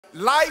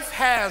life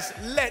has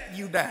let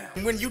you down.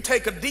 When you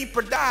take a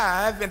deeper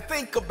dive and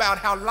think about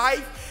how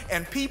life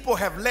and people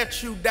have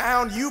let you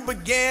down, you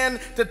begin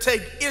to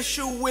take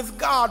issue with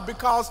God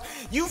because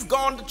you've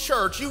gone to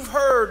church, you've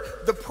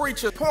heard the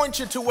preacher point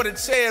you to what it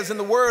says in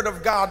the Word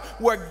of God,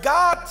 where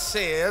God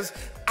says,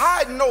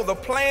 I know the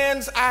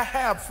plans I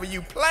have for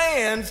you,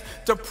 plans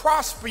to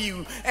prosper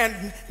you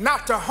and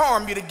not to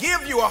harm you, to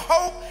give you a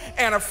hope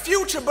and a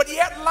future, but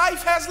yet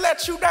life has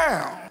let you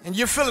down. And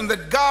you're feeling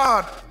that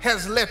God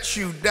has let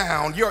you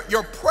down.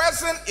 Your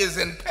present is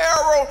in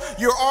peril.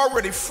 You're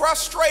already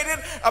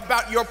frustrated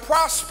about your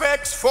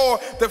prospects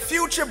for the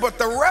future, but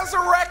the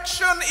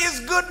resurrection is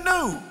good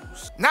news.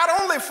 Not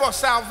only for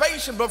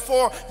salvation, but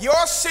for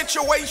your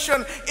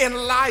situation in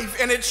life.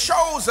 And it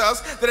shows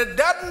us that it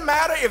doesn't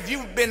matter if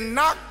you've been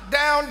knocked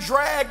down,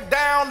 dragged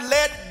down,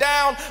 let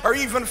down, or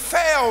even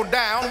fell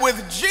down.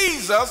 With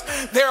Jesus,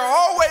 there are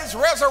always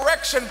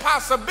resurrection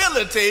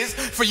possibilities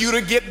for you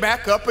to get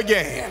back up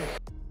again.